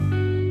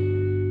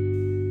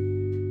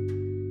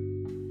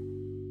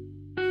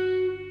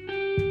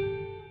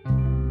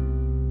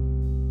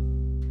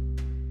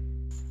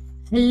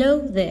Hello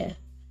there.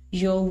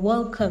 You're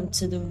welcome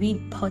to the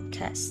Read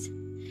Podcast.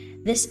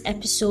 This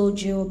episode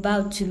you're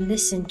about to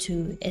listen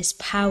to is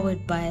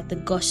powered by the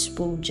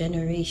Gospel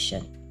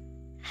Generation.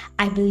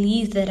 I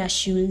believe that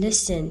as you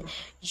listen,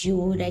 you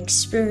will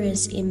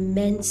experience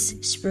immense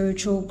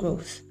spiritual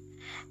growth,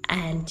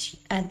 and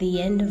at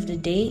the end of the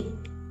day,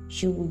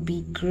 you will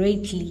be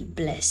greatly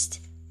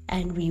blessed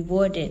and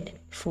rewarded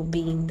for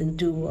being the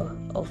doer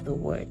of the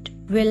word.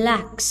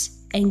 Relax,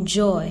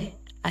 enjoy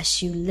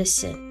as you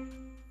listen.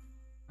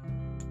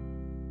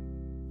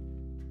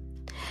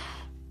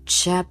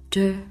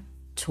 Chapter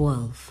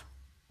 12.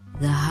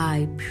 The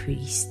High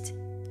Priest.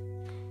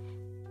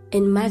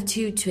 In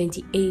Matthew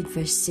 28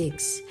 verse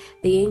 6,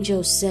 the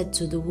angel said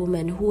to the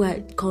woman who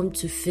had come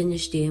to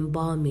finish the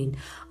embalming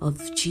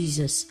of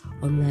Jesus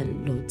on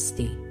that Lord's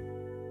Day,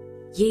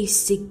 "Ye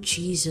seek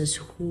Jesus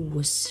who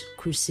was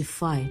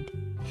crucified.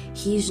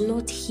 He is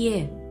not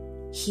here.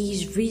 He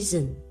is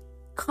risen.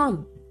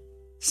 Come,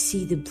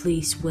 see the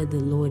place where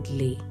the Lord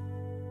lay.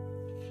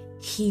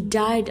 He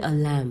died a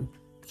lamb.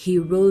 He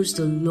rose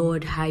the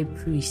Lord High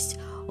Priest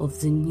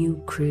of the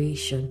new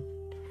creation."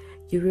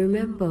 You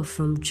remember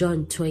from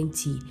John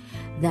 20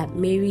 that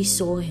Mary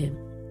saw him.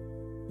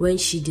 When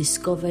she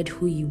discovered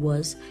who he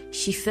was,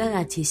 she fell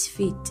at his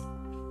feet.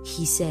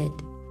 He said,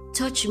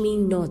 "Touch me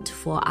not,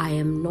 for I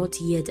am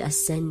not yet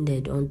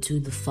ascended unto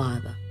the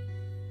Father.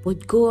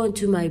 But go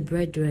unto my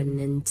brethren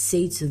and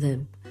say to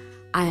them,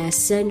 I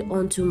ascend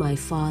unto my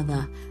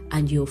Father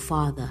and your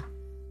Father,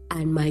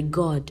 and my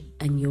God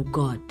and your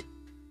God."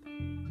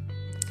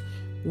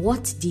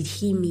 What did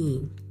he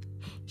mean?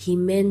 He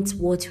meant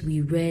what we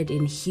read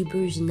in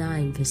Hebrews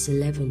 9 verse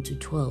 11 to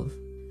 12.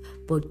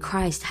 But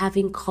Christ,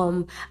 having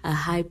come a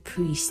high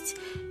priest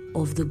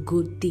of the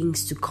good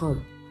things to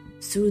come,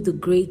 through the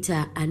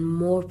greater and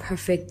more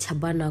perfect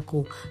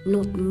tabernacle,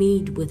 not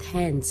made with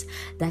hands,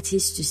 that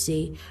is to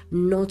say,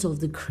 not of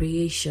the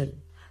creation,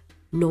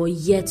 nor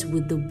yet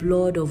with the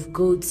blood of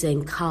goats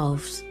and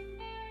calves,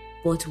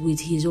 but with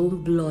his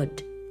own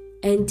blood,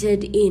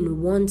 entered in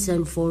once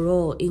and for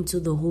all into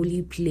the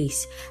holy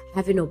place,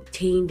 having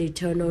obtained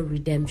eternal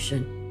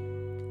redemption.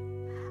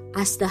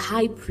 As the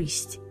high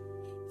priest,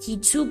 he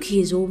took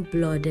his own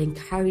blood and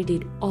carried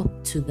it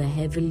up to the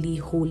heavenly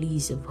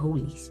holies of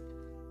holies,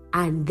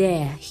 and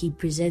there he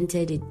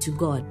presented it to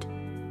God.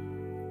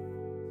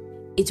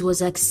 It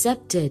was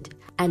accepted,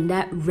 and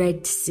that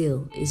red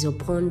seal is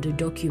upon the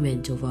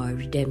document of our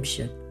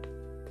redemption.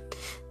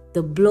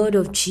 The blood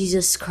of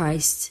Jesus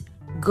Christ,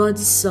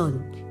 God's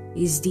Son,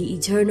 is the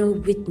eternal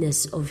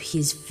witness of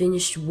his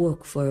finished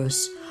work for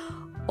us,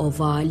 of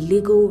our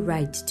legal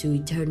right to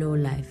eternal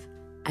life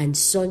and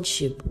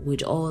sonship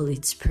with all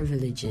its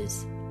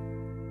privileges.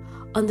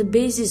 On the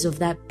basis of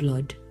that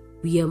blood,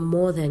 we are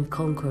more than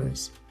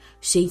conquerors.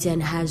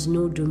 Satan has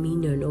no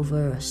dominion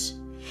over us.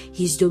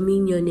 His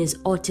dominion is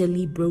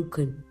utterly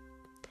broken.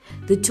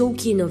 The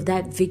token of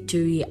that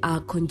victory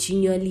are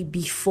continually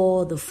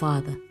before the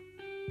Father.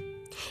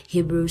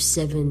 Hebrews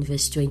 7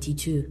 verse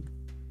 22.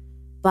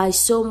 By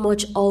so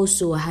much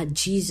also had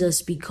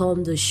Jesus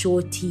become the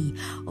surety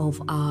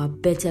of our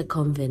better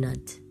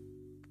covenant.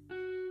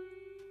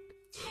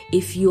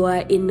 If you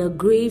are in a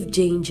grave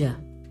danger,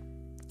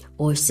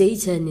 or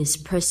Satan is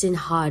pressing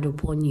hard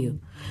upon you,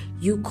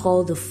 you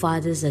call the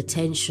Father's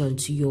attention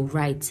to your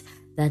rights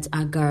that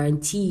are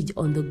guaranteed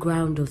on the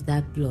ground of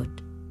that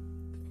blood.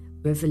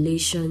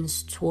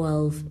 Revelations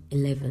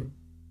 12:11.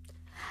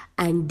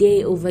 And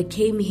they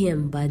overcame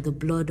him by the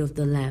blood of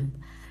the Lamb,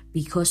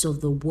 because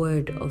of the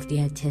word of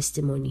their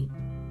testimony.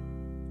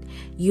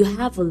 You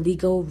have a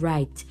legal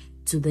right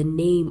to the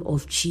name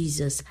of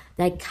Jesus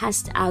that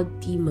casts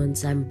out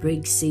demons and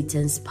breaks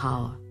Satan's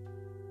power.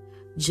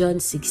 John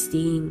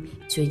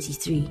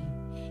 16:23.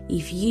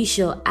 If ye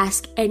shall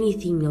ask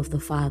anything of the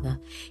Father,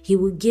 he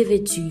will give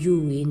it to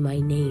you in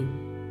my name.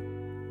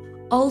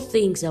 All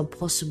things are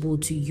possible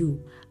to you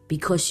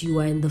because you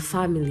are in the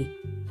family.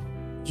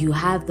 You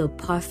have the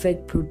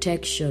perfect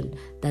protection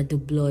that the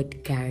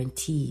blood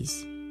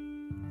guarantees.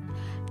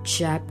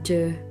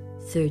 Chapter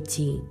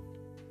 13.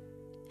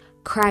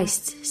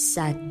 Christ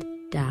sat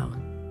down.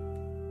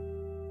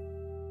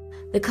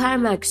 The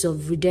climax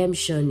of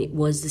redemption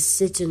was the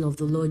sitting of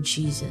the Lord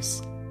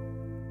Jesus.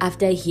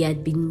 After he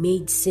had been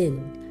made sin,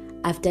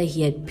 after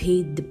he had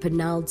paid the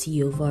penalty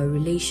of our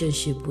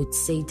relationship with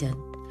Satan,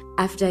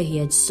 after he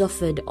had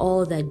suffered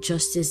all that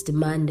justice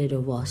demanded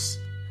of us,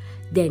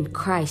 then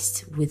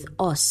Christ with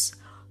us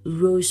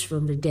rose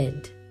from the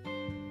dead.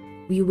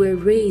 We were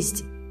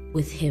raised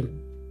with him.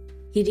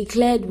 He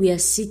declared we are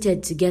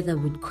seated together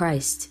with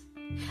Christ,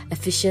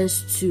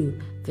 Ephesians 2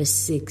 verse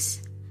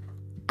 6,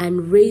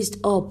 and raised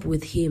up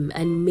with him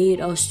and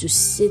made us to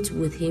sit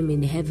with him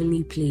in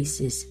heavenly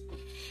places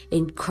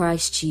in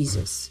Christ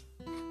Jesus.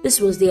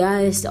 This was the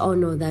highest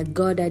honor that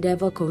God had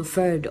ever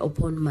conferred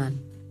upon man.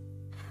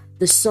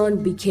 The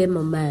Son became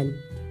a man,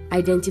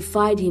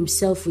 identified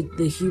himself with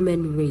the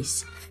human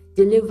race,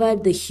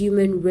 delivered the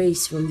human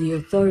race from the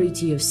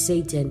authority of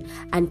Satan,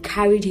 and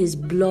carried his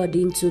blood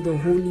into the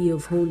Holy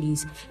of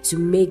Holies to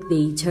make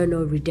the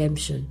eternal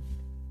redemption.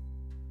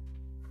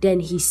 Then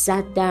he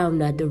sat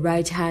down at the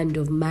right hand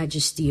of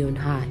majesty on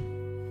high.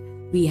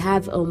 We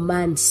have a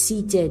man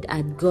seated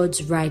at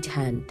God's right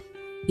hand.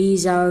 He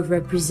is our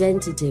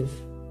representative.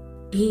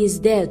 He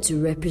is there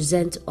to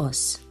represent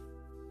us.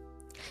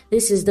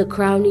 This is the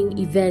crowning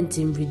event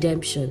in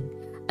redemption.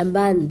 A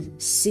man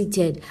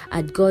seated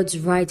at God's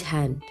right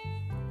hand.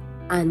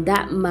 And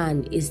that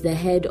man is the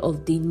head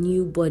of the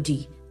new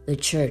body, the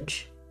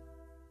church.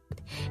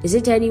 Is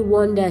it any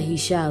wonder he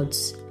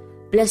shouts,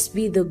 "Blessed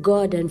be the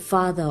God and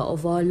Father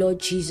of our Lord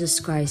Jesus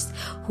Christ,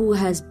 who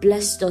has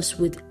blessed us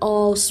with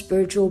all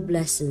spiritual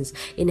blessings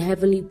in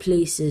heavenly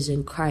places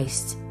in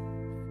Christ."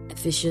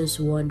 Ephesians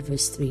 1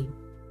 verse 3.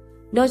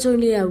 Not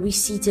only are we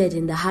seated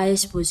in the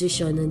highest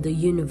position in the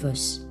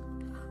universe,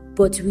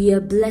 but we are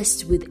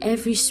blessed with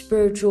every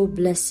spiritual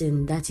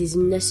blessing that is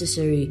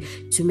necessary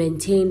to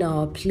maintain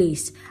our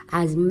place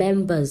as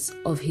members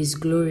of His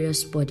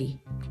glorious body.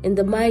 In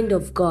the mind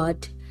of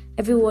God,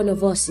 every one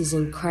of us is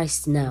in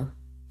Christ now.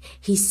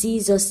 He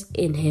sees us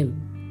in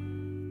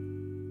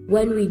Him.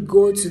 When we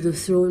go to the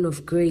throne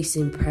of grace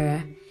in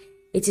prayer,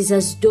 it is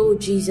as though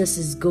Jesus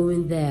is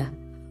going there,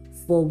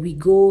 for we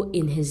go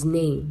in His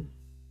name.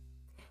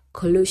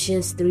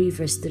 Colossians 3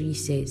 verse 3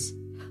 says,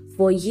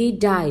 "For ye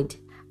died,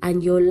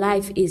 and your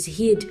life is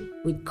hid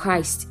with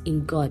Christ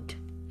in God."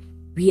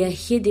 We are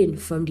hidden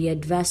from the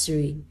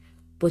adversary,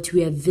 but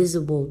we are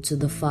visible to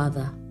the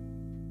Father.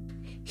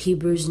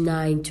 Hebrews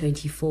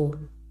 9:24.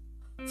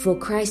 "For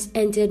Christ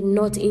entered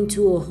not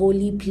into a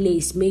holy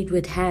place made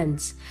with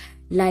hands,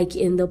 like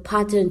in the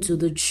pattern to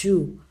the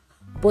true,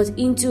 but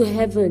into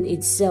heaven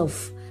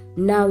itself,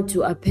 now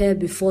to appear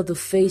before the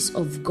face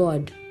of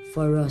God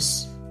for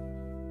us."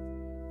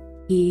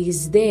 He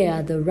is there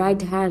at the right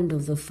hand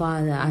of the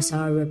Father as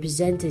our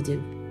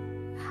representative,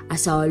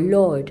 as our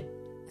Lord,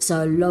 as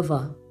our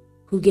lover,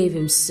 who gave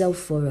Himself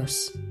for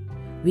us.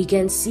 We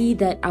can see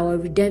that our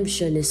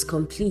redemption is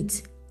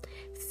complete,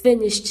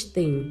 finished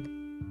thing.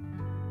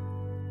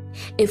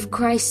 If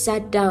Christ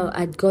sat down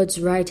at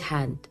God's right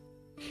hand,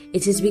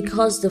 it is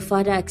because the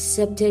Father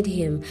accepted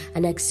Him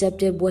and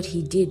accepted what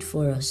He did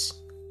for us.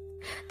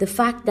 The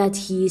fact that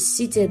He is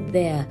seated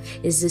there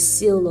is the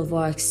seal of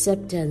our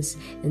acceptance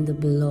in the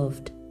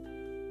Beloved.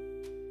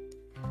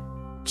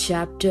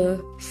 Chapter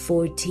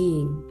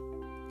 14.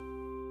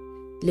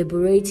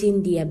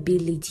 Liberating the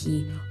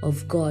ability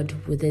of God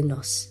within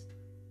us.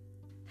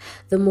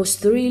 The most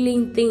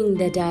thrilling thing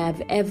that I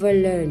have ever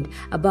learned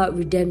about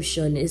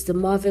redemption is the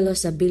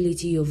marvelous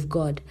ability of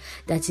God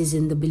that is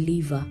in the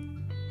believer.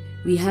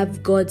 We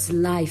have God's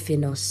life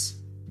in us.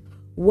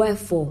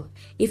 Wherefore,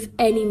 if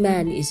any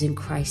man is in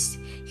Christ,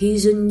 he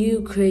is a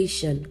new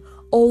creation.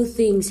 All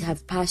things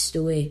have passed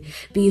away.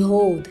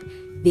 Behold,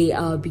 they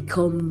are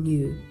become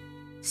new.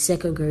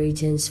 2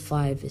 Corinthians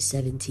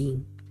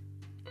 5:17.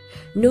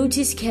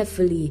 Notice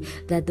carefully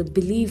that the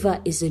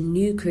believer is a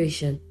new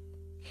creation.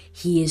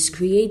 He is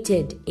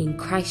created in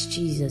Christ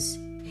Jesus.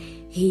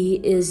 He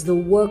is the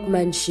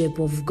workmanship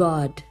of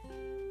God.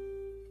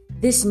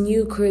 This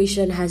new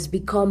creation has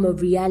become a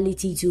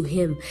reality to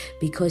him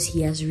because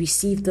he has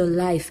received the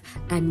life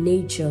and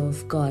nature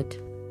of God.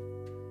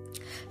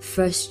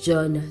 1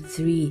 John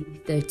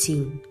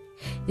 3:13.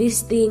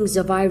 These things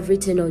have I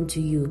written unto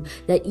you,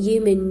 that ye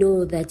may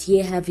know that ye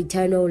have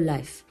eternal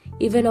life,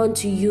 even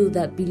unto you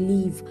that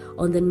believe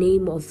on the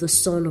name of the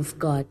Son of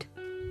God.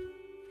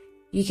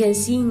 You can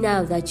see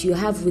now that you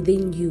have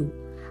within you,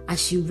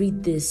 as you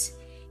read this,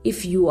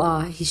 if you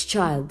are His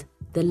child,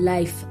 the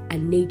life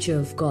and nature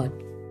of God.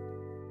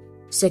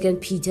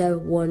 2 Peter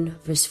 1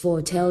 verse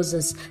 4 tells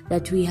us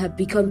that we have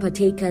become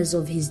partakers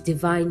of His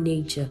divine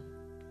nature,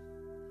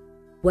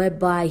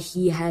 whereby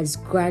He has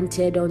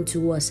granted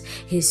unto us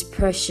His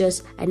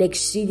precious and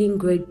exceeding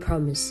great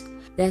promise,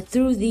 that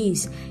through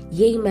these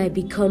ye might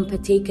become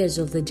partakers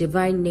of the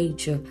divine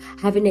nature,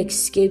 having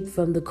escaped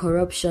from the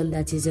corruption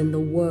that is in the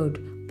world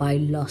by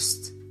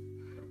lust.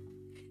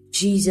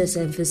 Jesus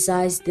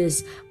emphasized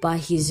this by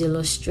His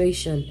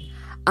illustration,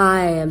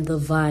 "I am the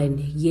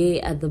vine,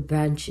 ye are the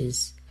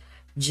branches."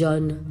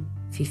 John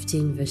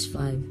 15 verse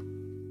 5.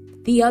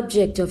 The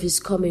object of His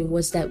coming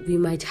was that we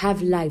might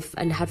have life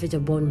and have it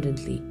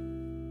abundantly.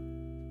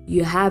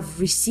 You have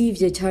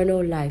received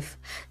eternal life.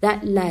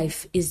 That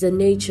life is the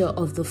nature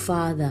of the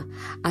Father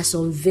as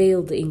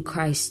unveiled in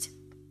Christ.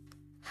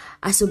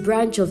 As a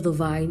branch of the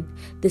vine,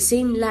 the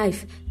same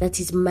life that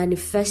is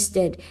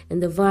manifested in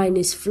the vine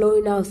is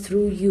flowing out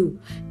through you,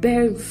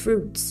 bearing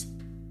fruits.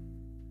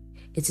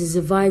 It is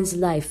the vine's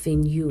life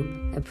in you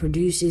that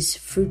produces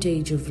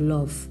fruitage of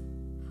love,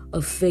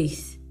 of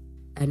faith,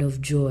 and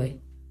of joy.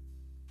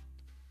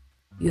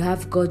 You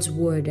have God's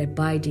word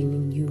abiding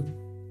in you.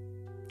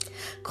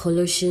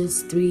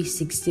 Colossians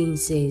 3:16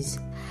 says,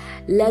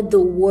 "Let the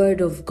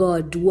word of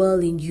God dwell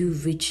in you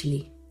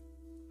richly."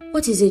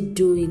 What is it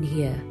doing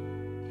here?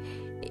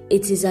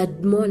 It is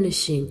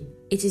admonishing,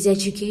 it is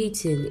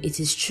educating, it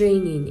is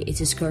training, it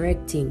is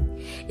correcting,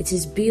 it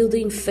is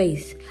building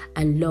faith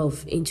and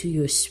love into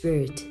your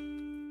spirit.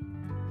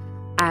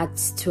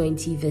 Acts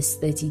 20 verse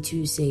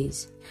 32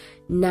 says,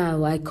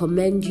 Now I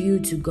commend you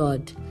to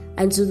God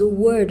and to the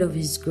word of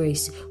his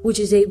grace, which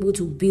is able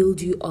to build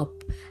you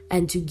up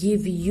and to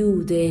give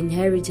you the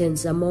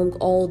inheritance among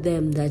all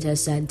them that are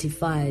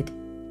sanctified.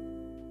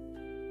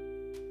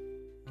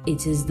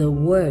 It is the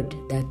word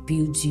that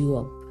builds you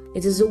up.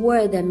 It is the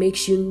word that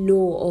makes you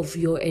know of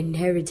your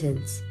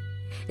inheritance.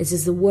 It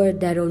is the word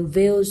that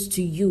unveils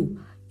to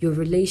you your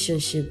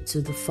relationship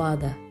to the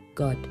Father,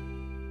 God.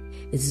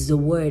 It is the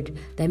word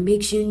that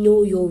makes you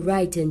know your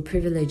right and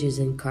privileges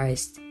in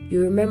Christ.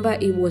 You remember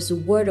it was the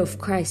word of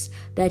Christ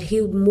that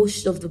healed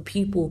most of the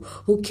people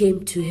who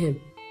came to him.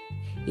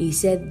 He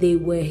said they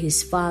were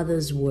his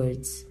Father's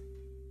words.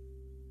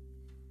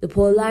 The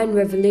Pauline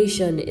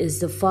revelation is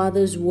the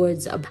Father's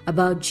words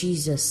about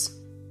Jesus.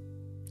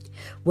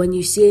 When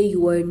you say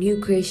you are a new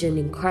creation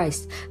in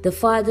Christ, the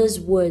Father's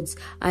words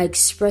are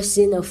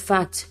expressing a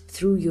fact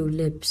through your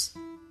lips.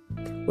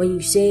 When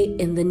you say,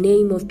 in the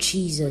name of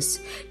Jesus,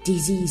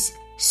 disease,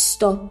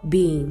 stop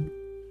being,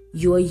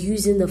 you are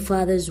using the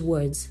Father's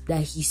words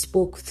that he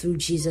spoke through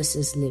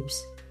Jesus'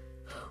 lips.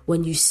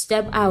 When you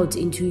step out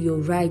into your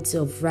rights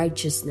of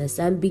righteousness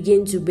and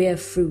begin to bear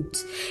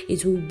fruit,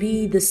 it will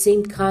be the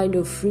same kind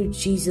of fruit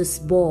Jesus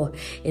bore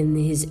in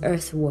his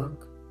earth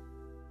work.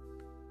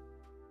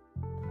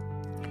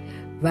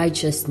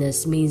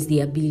 Righteousness means the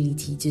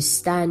ability to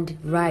stand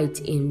right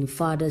in the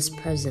Father's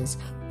presence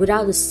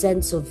without a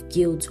sense of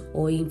guilt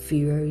or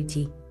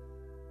inferiority.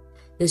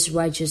 This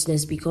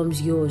righteousness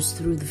becomes yours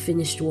through the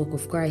finished work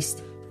of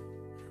Christ.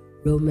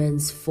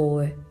 Romans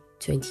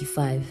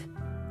 4:25.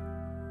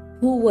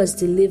 Who was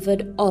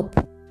delivered up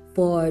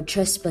for our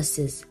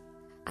trespasses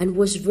and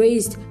was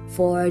raised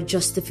for our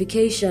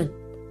justification.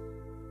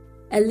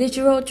 A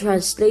literal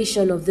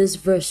translation of this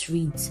verse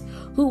reads,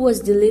 who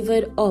was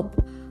delivered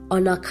up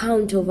on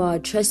account of our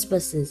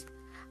trespasses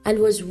and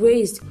was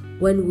raised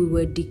when we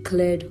were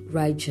declared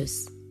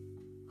righteous.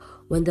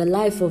 When the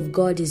life of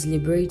God is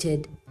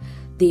liberated,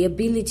 the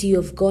ability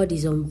of God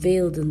is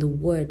unveiled in the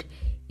word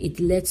it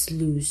lets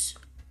loose.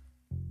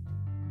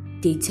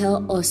 They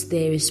tell us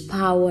there is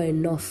power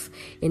enough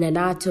in an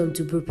atom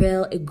to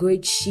propel a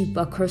great ship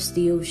across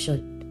the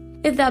ocean.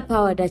 If that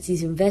power that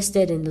is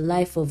invested in the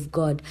life of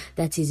God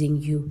that is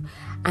in you,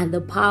 and the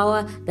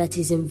power that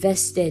is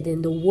invested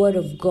in the word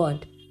of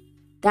God,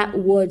 that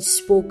word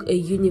spoke a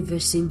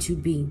universe into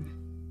being,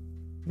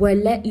 were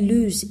let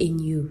loose in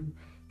you,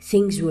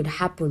 things would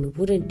happen,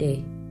 wouldn't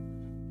they?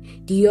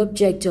 The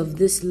object of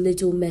this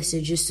little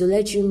message is to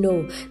let you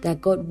know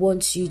that God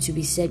wants you to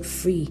be set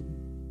free.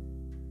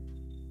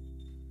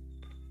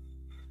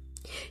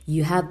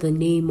 You have the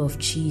name of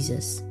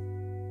Jesus.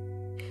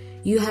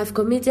 You have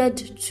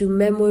committed to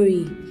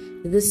memory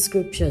the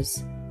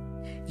scriptures.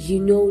 You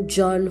know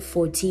John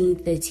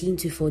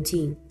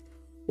 14:13-14.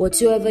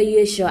 Whatsoever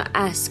ye shall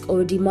ask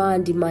or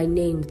demand in my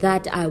name,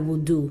 that I will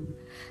do,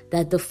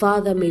 that the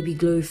Father may be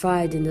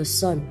glorified in the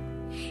Son.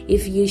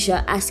 If ye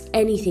shall ask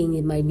anything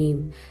in my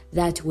name,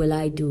 that will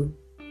I do.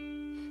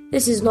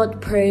 This is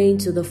not praying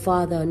to the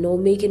Father nor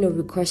making a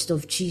request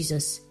of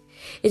Jesus.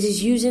 It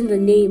is using the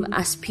name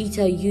as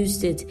Peter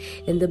used it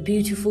in the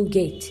beautiful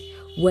gate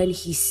when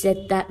he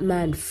set that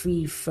man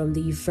free from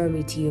the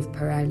infirmity of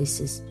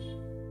paralysis.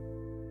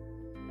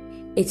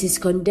 It is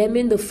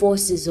condemning the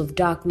forces of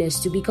darkness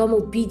to become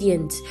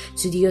obedient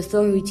to the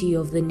authority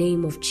of the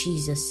name of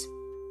Jesus.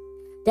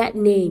 That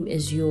name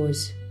is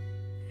yours.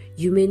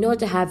 You may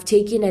not have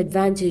taken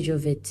advantage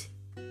of it.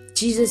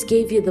 Jesus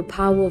gave you the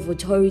power of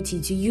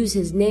authority to use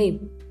his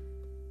name.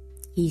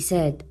 He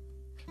said,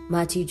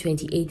 Matthew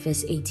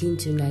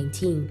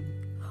 28:18-19,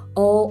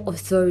 all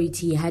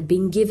authority had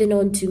been given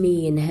unto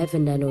me in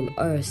heaven and on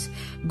earth.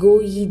 Go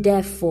ye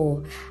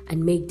therefore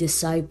and make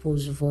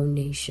disciples of all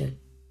nations.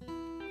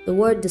 The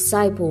word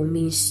disciple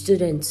means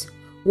student,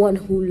 one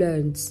who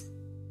learns.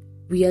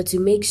 We are to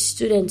make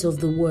students of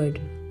the word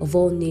of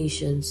all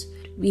nations.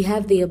 We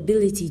have the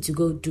ability to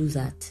go do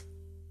that.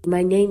 In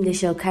my name they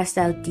shall cast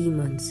out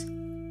demons.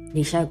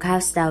 They shall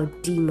cast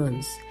out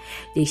demons.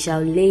 They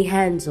shall lay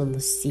hands on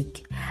the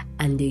sick,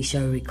 and they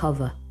shall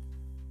recover.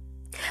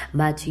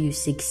 Matthew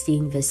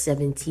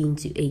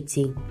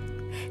 16:17-18.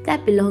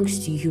 That belongs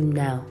to you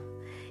now.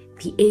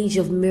 The age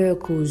of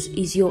miracles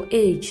is your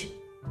age.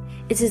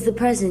 It is the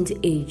present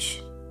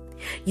age.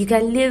 You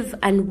can live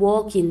and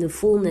walk in the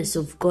fullness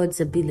of God's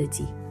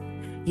ability.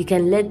 You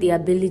can let the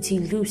ability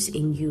loose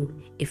in you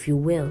if you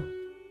will.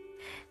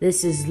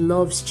 This is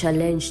love's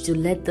challenge to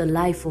let the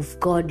life of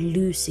God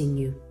loose in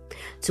you,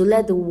 to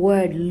let the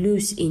word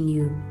loose in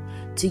you,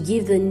 to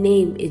give the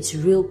name its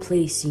real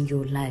place in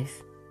your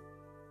life.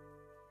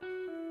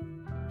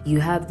 You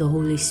have the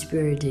Holy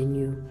Spirit in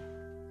you.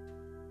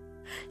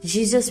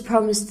 Jesus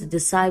promised the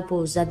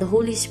disciples that the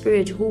Holy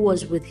Spirit who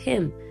was with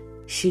him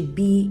should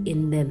be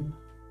in them.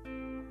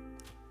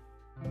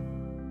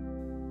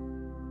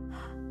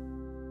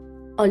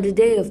 On the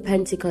day of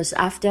Pentecost,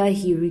 after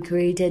he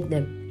recreated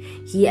them,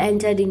 he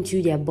entered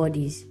into their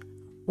bodies.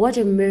 What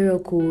a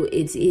miracle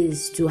it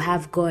is to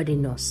have God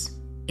in us.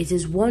 It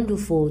is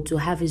wonderful to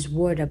have His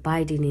word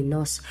abiding in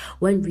us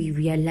when we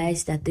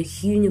realize that the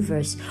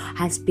universe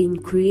has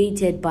been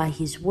created by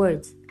His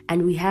words,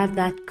 and we have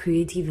that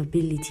creative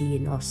ability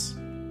in us.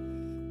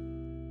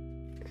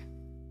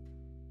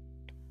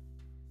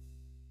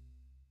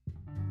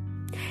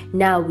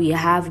 Now we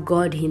have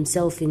God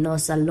Himself in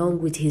us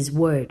along with His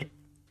word.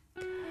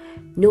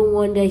 No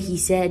wonder He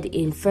said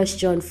in 1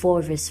 John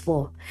 4 verse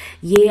 4,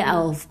 "Ye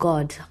are of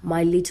God,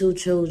 my little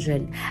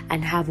children,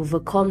 and have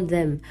overcome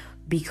them,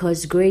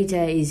 because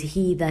greater is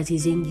He that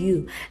is in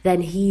you than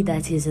he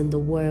that is in the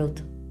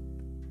world."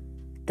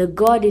 The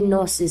God in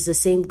us is the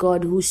same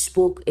God who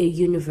spoke a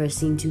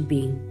universe into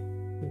being.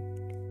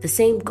 The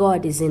same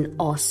God is in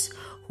us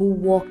who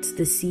walked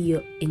the sea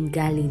in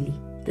Galilee.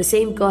 The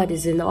same God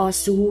is in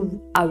us who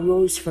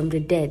arose from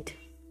the dead.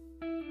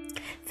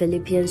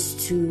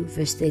 Philippians 2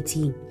 verse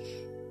 13.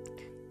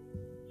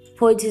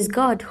 For it is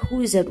God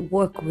who is at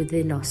work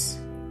within us.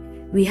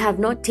 We have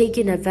not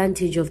taken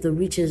advantage of the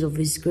riches of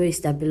His grace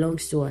that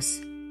belongs to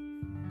us.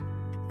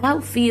 How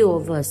few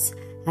of us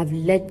have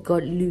let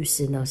God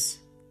loose in us?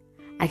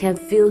 I can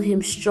feel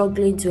Him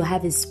struggling to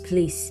have His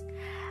place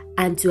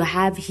and to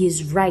have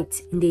His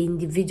right in the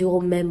individual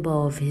member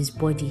of His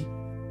body.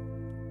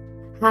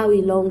 How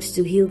He longs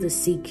to heal the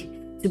sick,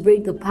 to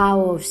break the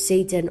power of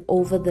Satan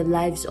over the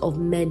lives of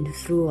men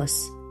through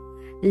us.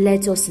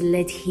 Let us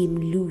let Him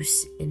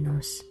loose in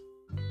us.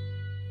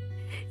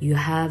 You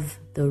have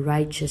the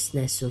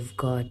righteousness of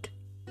God.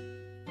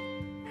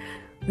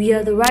 We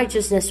are the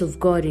righteousness of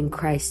God in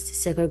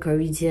Christ. 2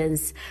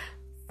 Corinthians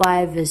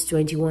 5 verse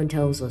 21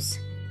 tells us,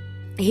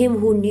 "Him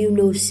who knew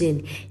no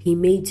sin, He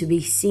made to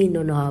be sin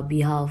on our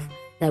behalf,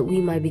 that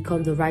we might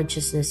become the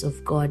righteousness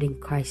of God in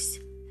Christ."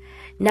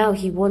 Now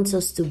He wants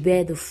us to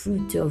bear the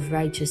fruit of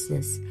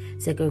righteousness.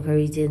 2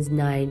 Corinthians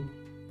 9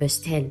 verse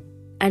 10.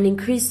 And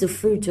increase the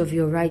fruit of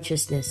your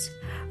righteousness.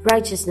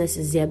 Righteousness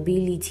is the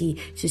ability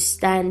to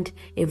stand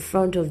in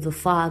front of the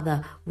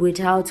Father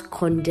without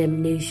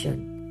condemnation.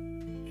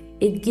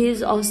 It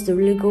gives us the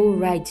legal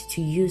right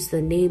to use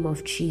the name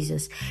of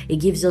Jesus. It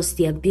gives us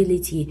the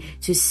ability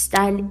to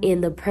stand in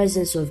the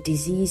presence of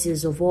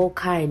diseases of all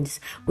kinds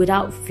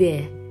without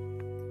fear,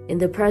 in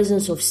the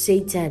presence of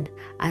Satan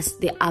as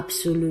the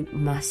absolute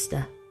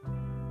master.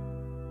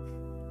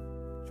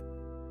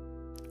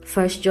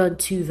 1 John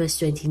 2 verse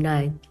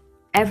 29.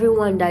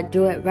 Everyone that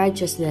doeth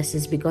righteousness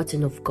is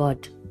begotten of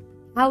God.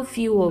 How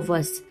few of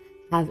us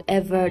have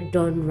ever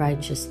done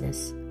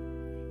righteousness?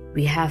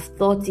 We have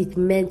thought it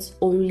meant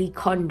only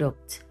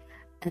conduct,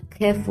 a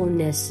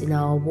carefulness in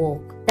our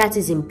walk. That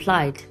is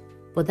implied,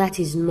 but that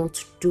is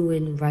not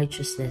doing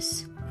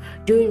righteousness.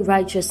 Doing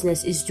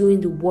righteousness is doing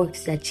the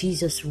works that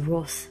Jesus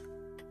wrought.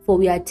 For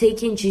we are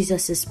taking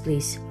Jesus'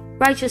 place.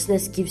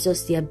 Righteousness gives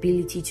us the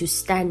ability to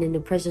stand in the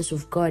presence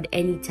of God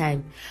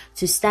anytime,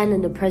 to stand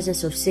in the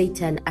presence of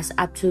Satan as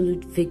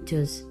absolute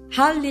victors.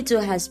 How little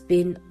has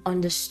been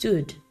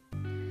understood,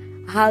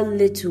 how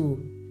little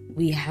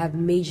we have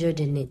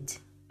majored in it.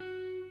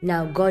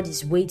 Now God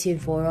is waiting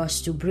for us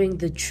to bring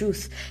the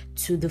truth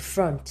to the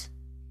front.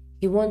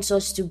 He wants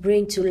us to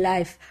bring to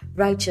life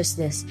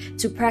righteousness,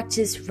 to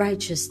practice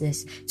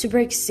righteousness, to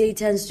break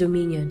Satan's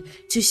dominion,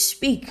 to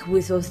speak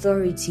with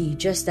authority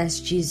just as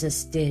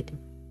Jesus did.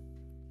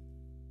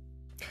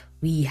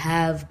 We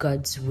have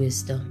God's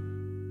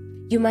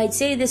wisdom. You might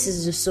say this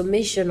is the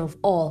summation of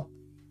all.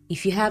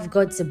 If you have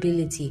God's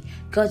ability,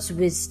 God's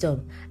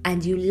wisdom,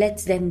 and you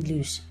let them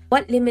loose,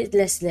 what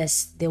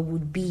limitlessness there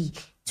would be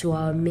to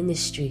our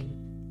ministry.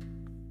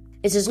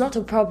 It is not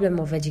a problem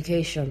of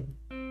education,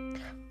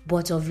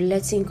 but of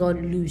letting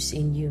God loose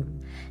in you,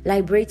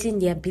 liberating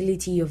the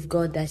ability of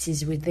God that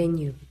is within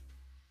you.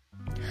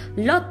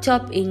 Locked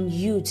up in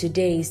you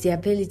today is the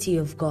ability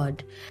of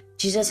God.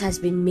 Jesus has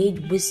been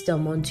made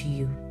wisdom unto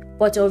you.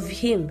 But of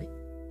Him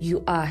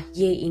you are,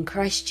 yea, in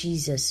Christ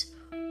Jesus,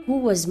 who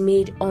was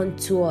made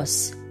unto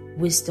us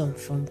wisdom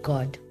from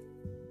God.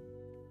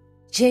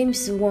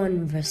 James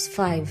 1 verse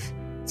 5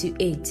 to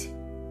 8.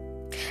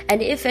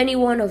 And if any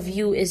one of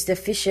you is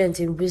deficient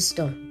in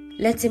wisdom,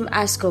 let him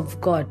ask of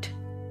God,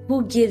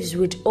 who gives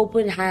with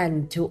open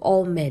hand to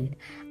all men,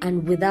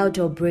 and without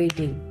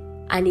upbraiding,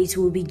 and it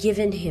will be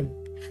given him.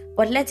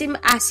 But let him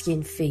ask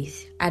in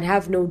faith, and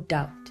have no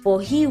doubt. For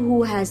he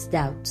who has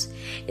doubts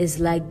is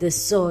like the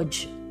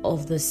surge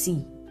of the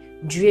sea,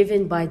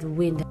 driven by the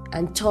wind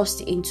and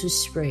tossed into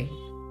spray.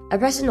 A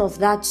person of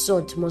that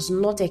sort must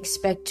not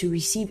expect to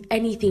receive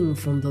anything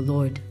from the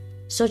Lord.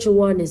 Such a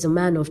one is a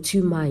man of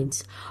two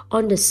minds,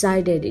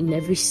 undecided in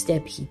every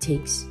step he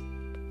takes.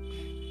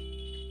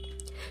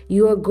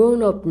 You are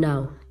grown up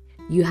now.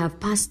 You have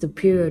passed the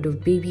period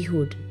of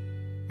babyhood,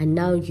 and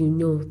now you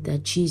know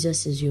that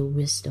Jesus is your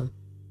wisdom.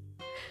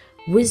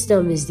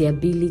 Wisdom is the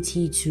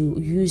ability to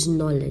use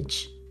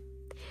knowledge.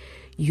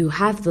 You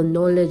have the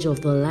knowledge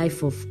of the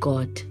life of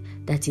God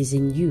that is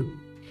in you.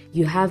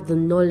 You have the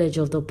knowledge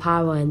of the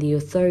power and the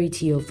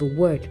authority of the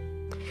word.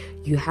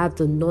 You have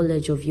the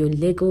knowledge of your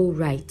legal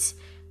right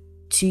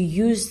to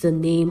use the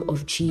name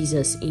of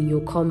Jesus in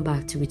your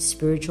combat with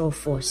spiritual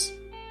force.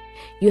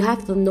 You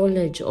have the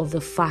knowledge of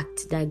the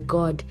fact that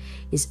God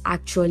is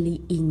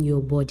actually in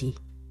your body.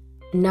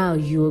 Now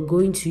you are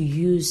going to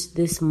use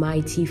this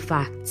mighty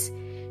fact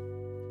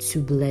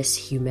to bless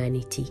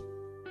humanity.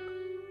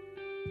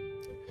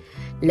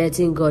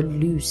 Letting God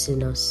loose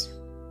in us.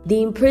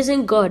 The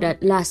imprisoned God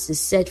at last is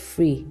set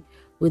free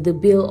with the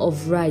Bill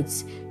of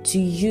Rights to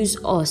use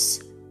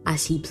us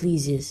as He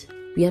pleases.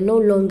 We are no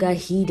longer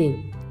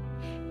hidden.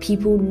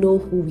 People know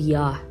who we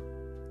are.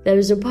 There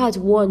is a part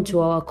 1 to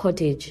our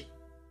cottage,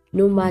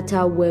 no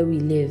matter where we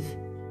live,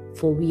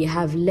 for we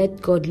have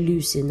let God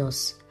loose in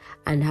us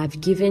and have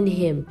given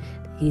Him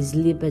His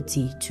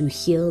liberty to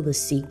heal the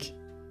sick,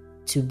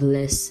 to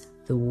bless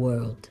the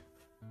world.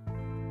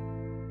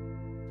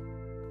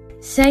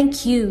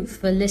 Thank you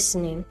for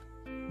listening.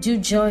 Do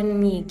join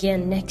me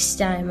again next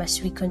time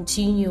as we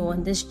continue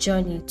on this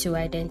journey to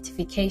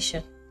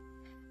identification.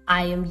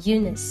 I am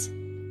Eunice.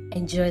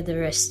 Enjoy the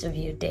rest of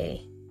your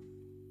day.